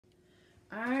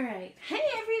All right. Hey,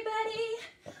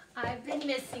 everybody. I've been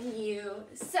missing you.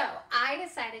 So I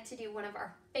decided to do one of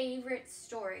our favorite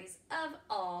stories of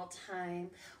all time.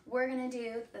 We're going to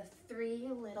do The Three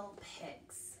Little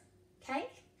Pigs. Okay?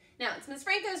 Now, it's Miss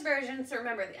Franco's version, so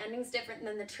remember, the ending's different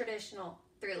than the traditional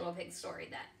Three Little Pigs story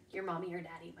that your mommy or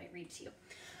daddy might read to you.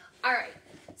 All right.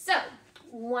 So,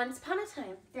 once upon a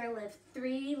time, there lived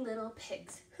three little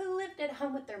pigs who lived at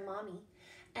home with their mommy.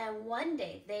 And one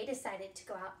day, they decided to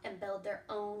go out and build their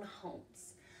own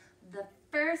homes. The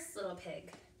first little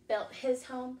pig built his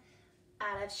home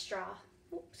out of straw.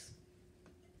 Oops.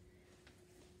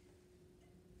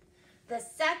 The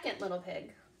second little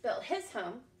pig built his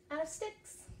home out of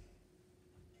sticks.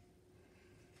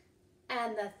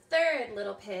 And the third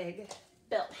little pig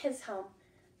built his home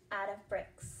out of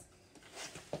bricks.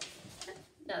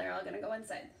 Now they're all going to go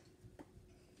inside.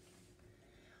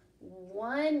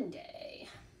 One day,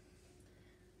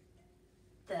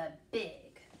 the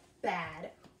big,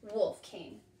 bad wolf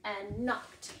came and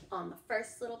knocked on the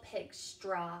first little pig's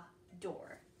straw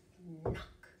door.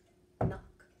 Knock,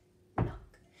 knock,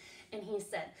 knock. And he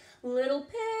said, little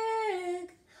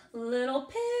pig,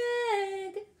 let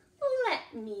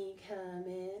me come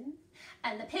in.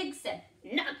 And the pig said,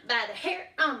 not by the hair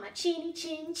on my chinny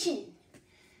chin chin.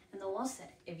 And the wolf said,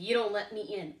 if you don't let me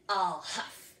in, I'll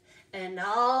huff and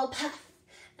I'll puff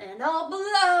and I'll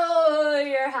blow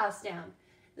your house down.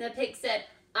 The pig said,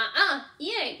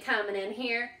 you ain't coming in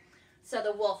here. So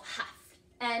the wolf huffed,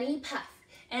 and he puffed,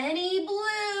 and he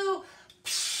blew,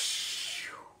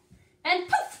 and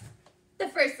poof, the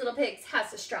first little pig's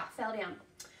house of straw fell down.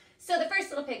 So the first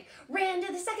little pig ran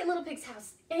to the second little pig's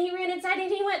house, and he ran inside,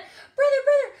 and he went,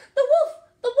 brother, the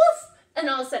wolf. And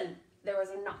all of a sudden, there was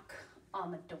a knock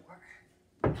on the door.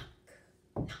 Knock,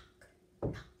 knock,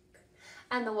 knock.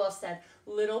 And the wolf said,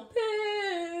 little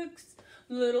pigs,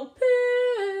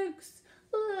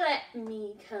 let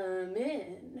me come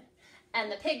in.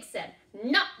 And the pig said,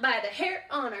 not by the hair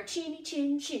on our chinny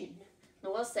chin chin. The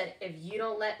wolf said, if you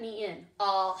don't let me in,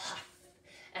 I'll huff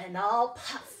and I'll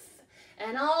puff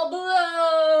and I'll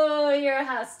blow your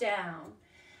house down.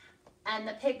 And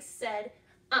the pig said,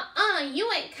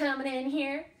 you ain't coming in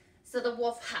here. So the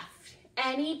wolf huffed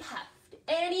and he puffed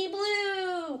and he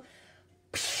blew.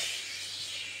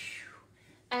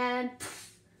 And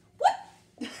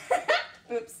whoop.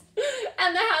 Oops.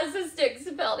 And the house of sticks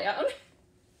fell down.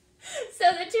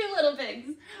 So the two little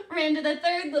pigs ran to the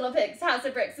third little pig's house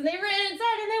of bricks, and they ran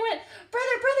inside and they went,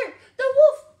 brother, the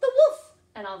wolf.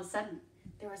 And all of a sudden,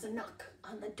 there was a knock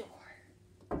on the door.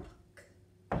 Knock,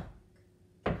 knock,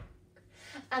 knock.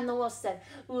 And the wolf said,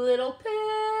 little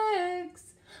pigs,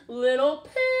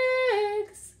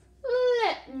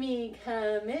 let me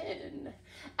come in.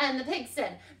 And the pig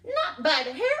said, not by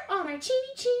the hair on our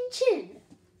chinny chin chin.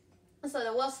 So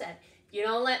the wolf said, if you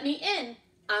don't let me in,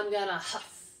 I'm gonna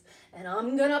huff and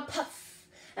I'm gonna puff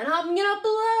and I'm gonna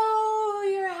blow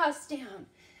your house down.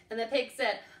 And the pig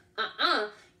said,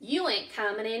 you ain't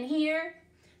coming in here.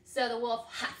 So the wolf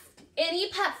huffed and he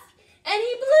puffed and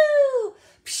he blew.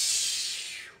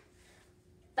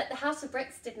 But the house of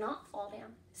bricks did not fall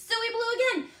down. So he blew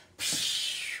again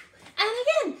and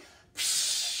again.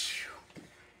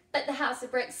 But the house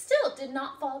of bricks still did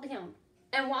not fall down.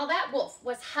 And while that wolf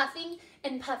was huffing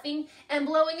and puffing and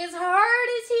blowing as hard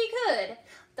as he could,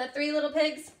 the three little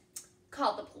pigs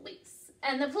called the police.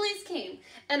 And the police came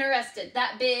and arrested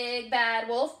that big bad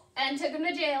wolf and took him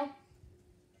to jail.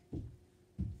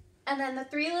 And then the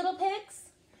three little pigs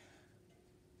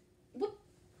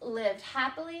lived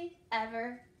happily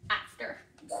ever after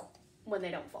when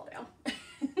they don't fall down.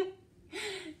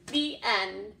 The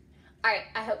end. All right,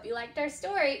 I hope you liked our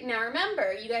story. Now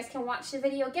remember, you guys can watch the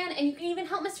video again, and you can even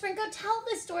help Miss Franco tell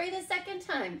the story the second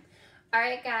time. All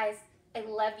right, guys, I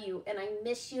love you, and I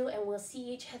miss you, and we'll see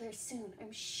each other soon,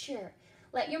 I'm sure.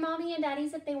 Let your mommy and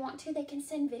daddies, if they want to, they can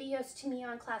send videos to me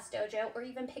on Class Dojo, or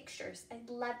even pictures. I'd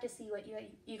love to see what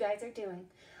you guys are doing.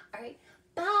 All right,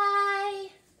 bye.